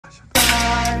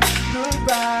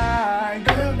Goodbye,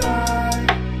 goodbye.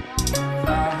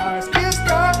 Our hearts can't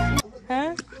stop.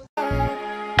 Huh?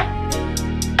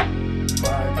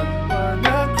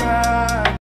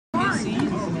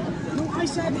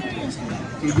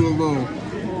 We do a little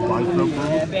bicep.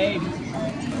 Yeah, baby.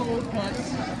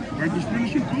 I just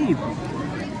finished your food.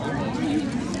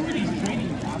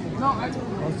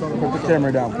 Put the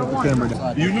camera down. Put the camera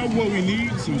down. You know what we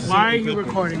need? Some Why are you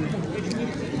recording me?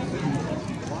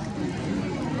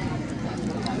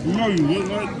 You know you look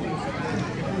like.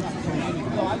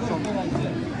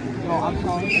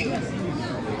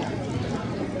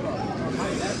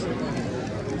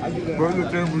 Burn the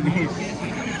camera down.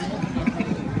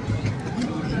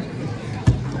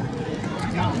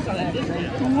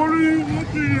 What are you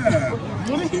looking at?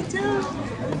 What did he do?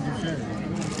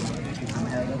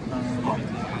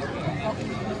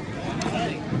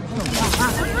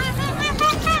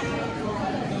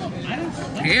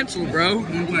 Cancel, bro.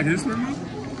 On Black History Month?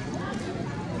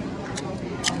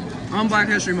 On Black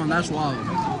History Month, that's wild.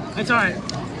 It's alright.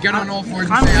 Get on all fours.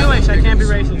 I'm Jewish, I can't be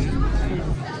racist.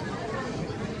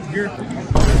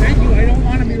 Thank you, I don't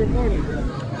want to be recorded.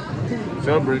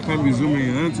 Celebrate, can't be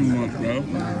zooming in too much, bro.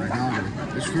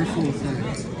 It's fruitful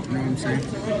effect. You know what I'm saying?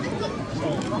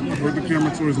 Put the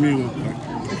camera towards me real quick.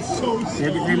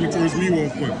 Put the camera towards me real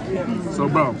quick. So,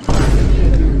 bro.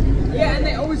 Yeah, and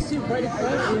they always see right at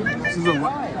first. This is a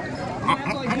what?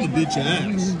 I'm gonna beat your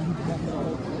ass.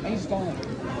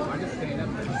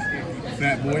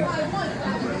 Fat boy.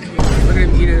 Look at him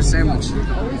eating a sandwich. You know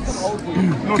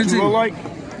what you look like?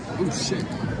 Oh, shit.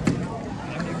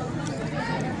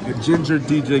 A ginger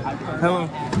DJ. Hello.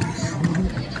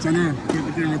 Turn on. Put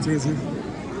the camera towards him.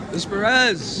 It's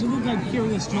Perez. You look like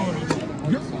Curious George.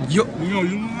 Yo. You know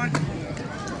you look like?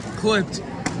 Clipped.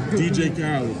 DJ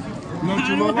Khaled. You know what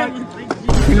you look like?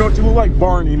 You know what you look like?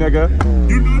 Barney, nigga.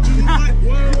 You know what you look like?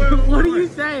 Wait, What are you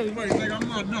saying? Wait, nigga, I'm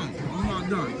not done. I'm not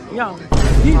done. Yo.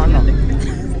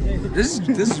 This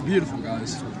is beautiful,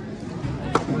 guys.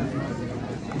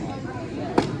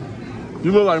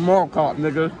 You look like Mall Cop,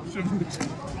 nigga.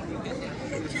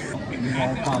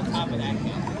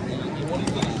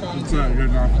 What's that? You're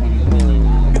not funny.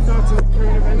 Your thoughts on the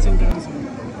current events in Gaza?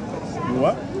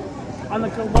 What? What are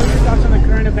your thoughts on the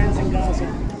current events in Gaza?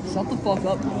 Shut the fuck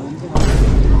up, bro.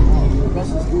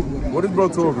 What is bro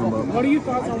talking about? What are your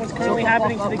thoughts on what's currently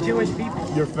happening to the Jewish people?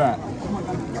 You're fat.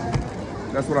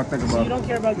 That's what I think So about. you don't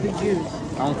care about the Jews?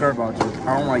 I don't care about you.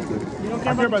 I don't like you. You don't I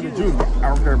care care about about the the Jews? Jews. I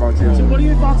don't care about you. So what are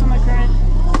your thoughts on the current...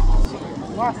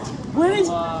 What is...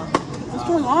 What's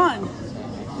going on?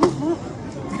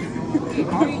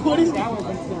 What is that?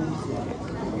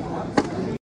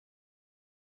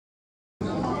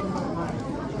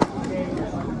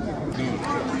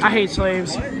 I hate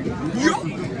slaves.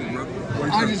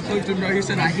 I just clicked him, bro. He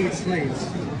said, I hate slaves.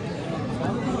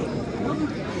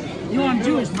 You know, I'm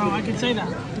Jewish, bro. I can say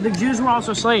that. The Jews were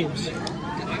also slaves.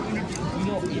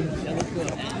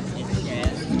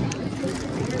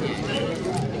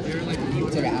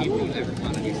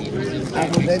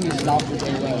 Apple baby stopped with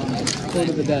the quote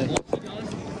of the day.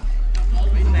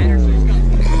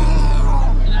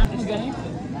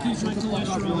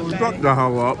 Shut the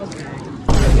hell up.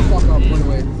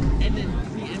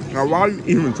 Now, why are you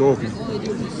even talking?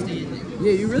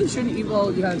 Yeah, you really shouldn't eat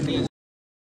while you have these.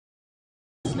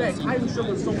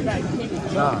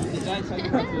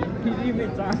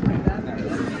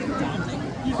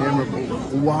 Camera.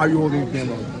 Why are you holding the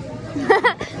camera?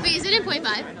 Wait, is it in 0.5?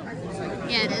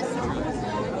 Yeah, it is.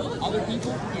 Other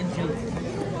people and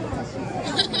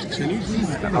Can you please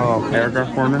paragraph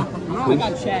for me? I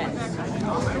got chat.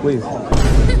 Please.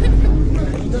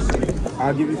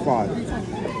 I'll give you $5.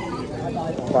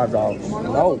 $5.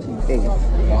 No, $8.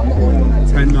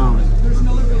 $10.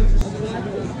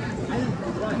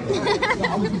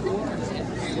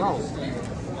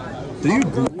 Do you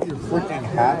glue your freaking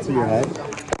hat to your head?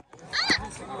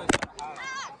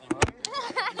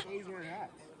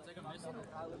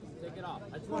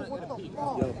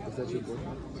 Yo, is that your boy?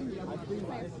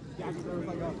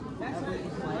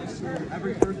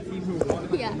 Every first team who won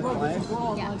Yeah.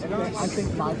 Yeah. I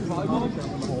think my problem the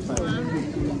whole time.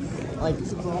 Like,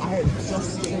 I had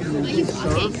just seen his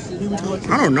shirt. He was like,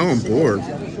 I don't know, I'm bored.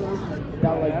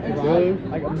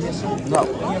 Like a missile? No.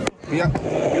 Yeah.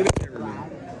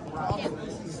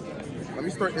 Let me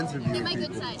start interviewing Get my good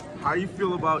people. side. How do you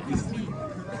feel about East?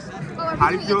 Oh, How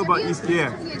do you feel about East?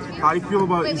 Yeah. How do you feel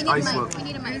about Wait, East we need a Islip? mic. We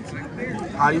need a mic.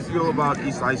 How do you feel about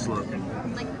East Islip?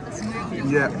 Like the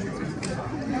school. Yeah.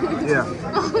 Yeah.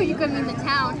 Oh, you could mean the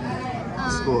town.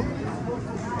 School.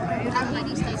 I hate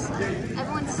East Iceland.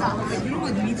 Everyone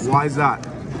sucks. Why is that?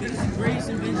 Because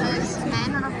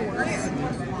men are whores.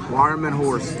 Waterman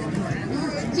horse.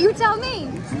 You tell me.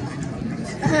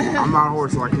 I'm not a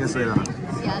horse, so I can't say that.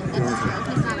 Yeah, that's true.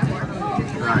 He's not a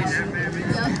horse. Facts.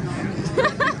 Yep.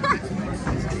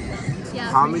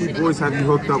 Yeah. How many boys have you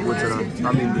hooked up with today?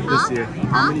 I mean, this year.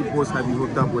 How many boys have you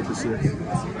hooked up with this year?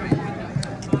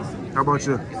 How about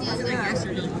you? Yeah, zero.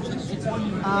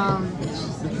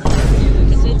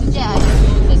 Yeah.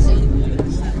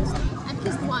 I've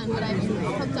kissed one, but I've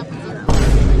hooked up with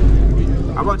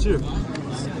zero. How about you?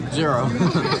 0.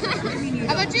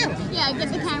 How about you? Yeah, get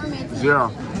the cameraman.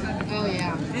 Zero. Oh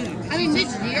yeah. I mean,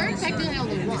 this year technically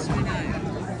only one,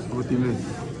 What do you mean?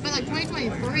 but like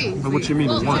 2023. And what you mean,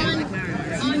 Well, one?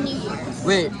 on New Year's.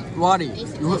 Wait, Waddy,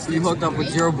 you hooked up with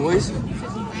 0 boys? Oh,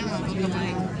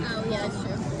 yeah, that's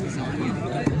true.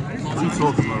 What are you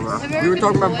talking about, bro? We were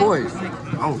talking about boys.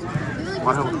 Oh, You really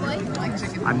why kissed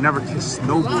the- one boy? I never kissed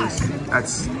no boys.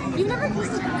 That's You never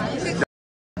kissed a boy?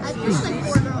 I've kissed like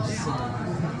 4 girls.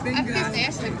 I've kissed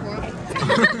Ashley before.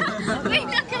 Wait,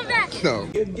 no, come back. no.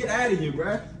 Get out of here,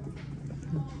 bro.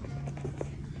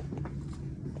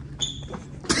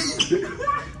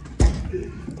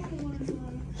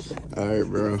 All right,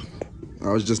 bro. I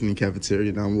was just in the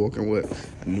cafeteria. Now I'm walking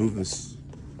with Anubis.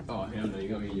 Oh, hell no, you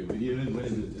got me in your video? What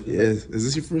is it? Yeah, is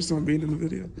this your first time being in the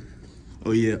video?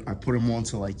 Oh yeah, I put him on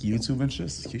to like YouTube and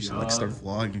shit. You should like start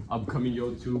vlogging. Upcoming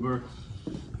YouTuber.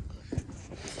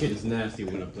 Kid is nasty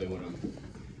when I play with him.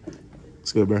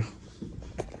 It's good, bro.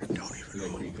 Don't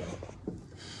even. Like Rico.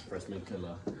 Freshman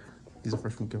killer. He's a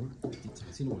freshman killer.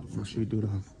 Seen him. What should we do to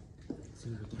him?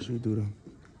 What should we do to him?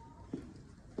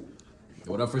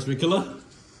 What up, freshman killer?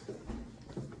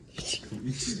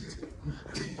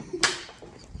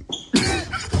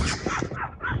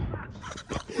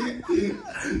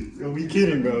 Yo, we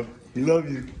kidding, bro. We love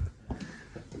you. I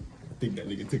think that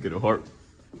nigga took it to heart.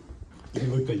 He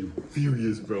looked at you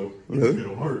furious, bro. He took it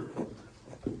to heart.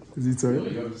 Is he Yo,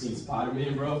 tired? you ever seen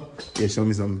Spider-Man, bro? Yeah, show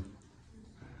me something.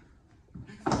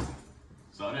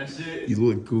 Saw that shit? You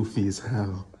look goofy as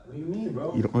hell. What do you mean,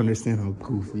 bro? You don't understand how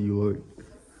goofy you look.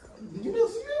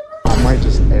 I might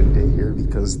just end it here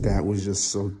because that was just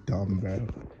so dumb, bro.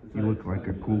 You look like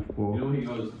a You know goofball. when he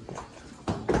goes,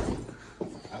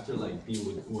 after like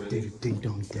being with Ding ding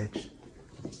dong ditch.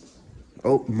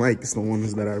 Oh, Mike's the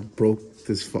ones that I broke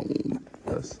this phone.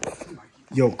 Yes.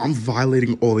 Yo, I'm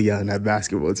violating all of y'all in that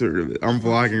basketball tournament. I'm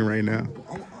vlogging right now.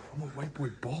 I'm a white boy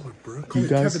baller, bro. You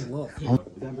guys? Kevin Love.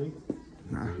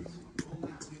 Nah.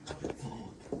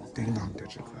 Ding dong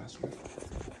ditch in classroom.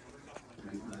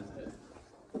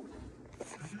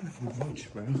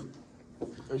 Lunch, bro.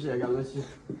 Oh shit, I got lunch.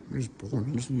 I'm just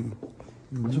boring. Just me.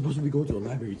 I'm supposed to be going to a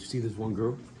library to see this one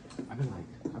girl. I've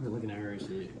been looking at her and shit.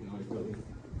 You know, it's really.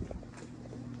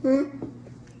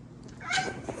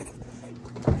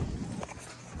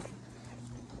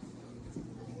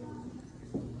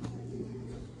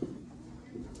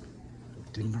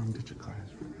 Ding dong ditch in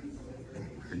classroom.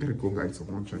 I gotta go back to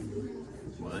lunch anyway.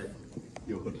 What?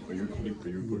 Yo, are you recording? Are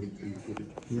you recording? Are you recording?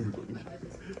 Are you recording?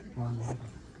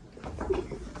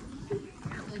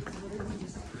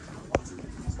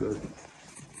 It's good.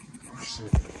 Oh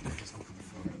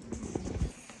shit.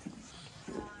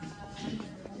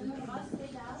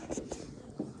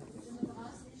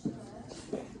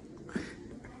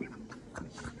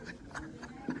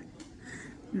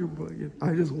 You're bugging.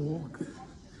 I just walked.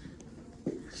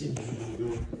 She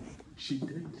did. She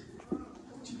did.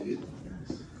 She did.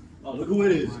 Oh, look who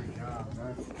it is.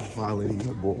 Violating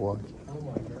the boardwalk.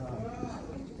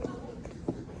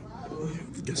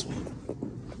 Guess what?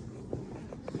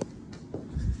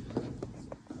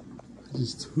 I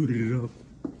just tooted it up.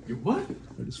 You what?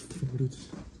 I just farted.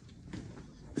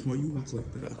 Why you look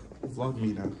like that? Vlog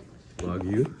me now. Vlog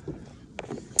you?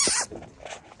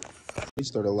 He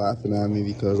started laughing at me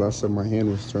because I said my hand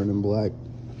was turning black.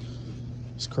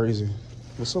 It's crazy.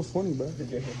 What's so funny, bro?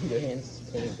 Your hands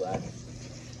turning black.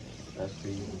 That's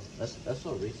crazy. That's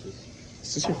so racist.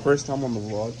 Is this your first time on the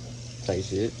vlog? Type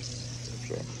shit.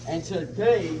 Sure. And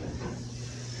today,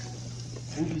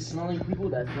 we'll be smelling people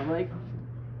that smell like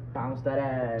bounce that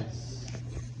ass.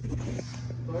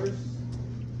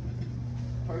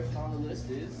 First on the list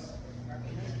is.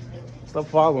 Stop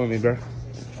following me, bro.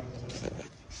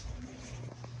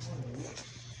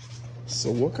 So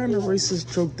what kind of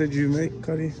racist joke did you make,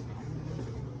 Cuddy?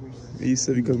 You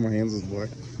said because my hands was black.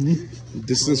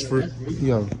 This is for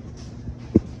yo.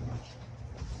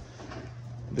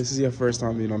 This is your first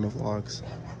time being on the vlogs.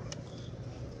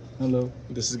 Hello.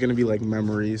 This is gonna be like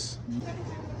memories.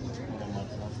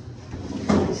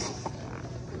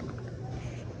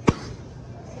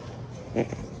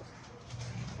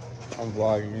 I'm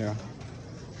vlogging, yeah.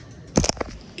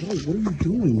 Yo, what are you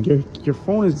doing? Your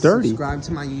phone is dirty. Subscribe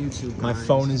to my YouTube. My guys.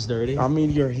 phone is dirty. I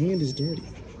mean, your hand is dirty.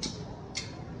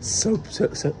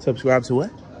 Subscribe to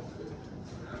what?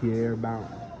 Pierre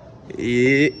Bounce.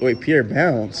 Wait, Pierre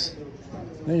Bounce.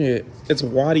 Nigga, it's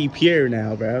Waddy Pierre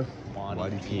now, bro.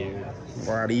 Waddy Pierre.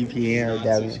 Waddy Pierre,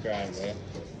 Gabby. Subscribe, bro.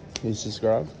 You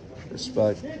subscribe?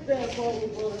 Respect. You want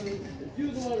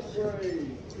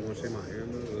to shake my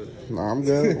hand, though? Nah, I'm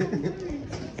good.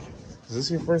 Is this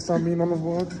your first time being on the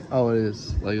vlog? Oh, it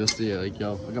is. Like, let's see it. Like,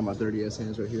 yo, I got my 30S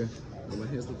hands right here. Yo, my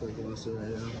hands look like Gloucester right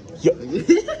now. Yo.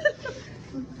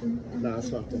 Nah, it's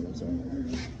fucked up. I'm sorry.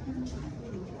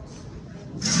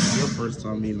 Your first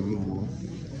time being on the vlog.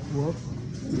 What?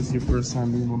 This is your first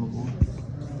time being on the vlog.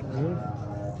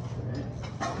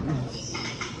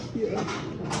 Yeah.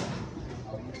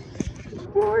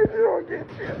 Boy, you don't get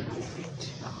shit.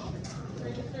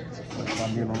 First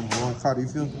time being on the vlog. How do you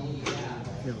feel? I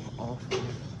feel awful.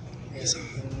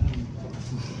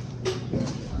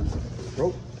 Bro.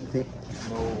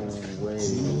 No way.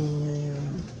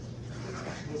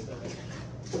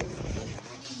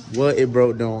 What it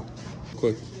broke down?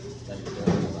 Quick.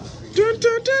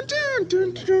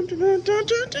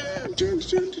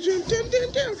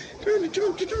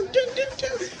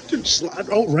 Slide.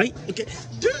 Oh, right. Okay.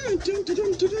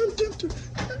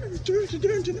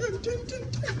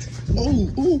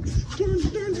 Oh.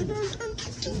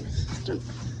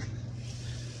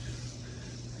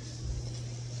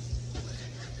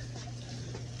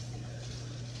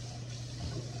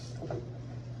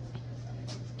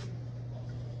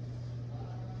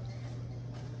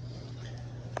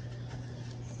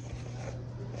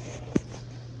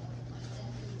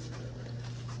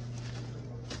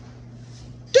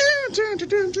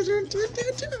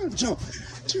 Jump.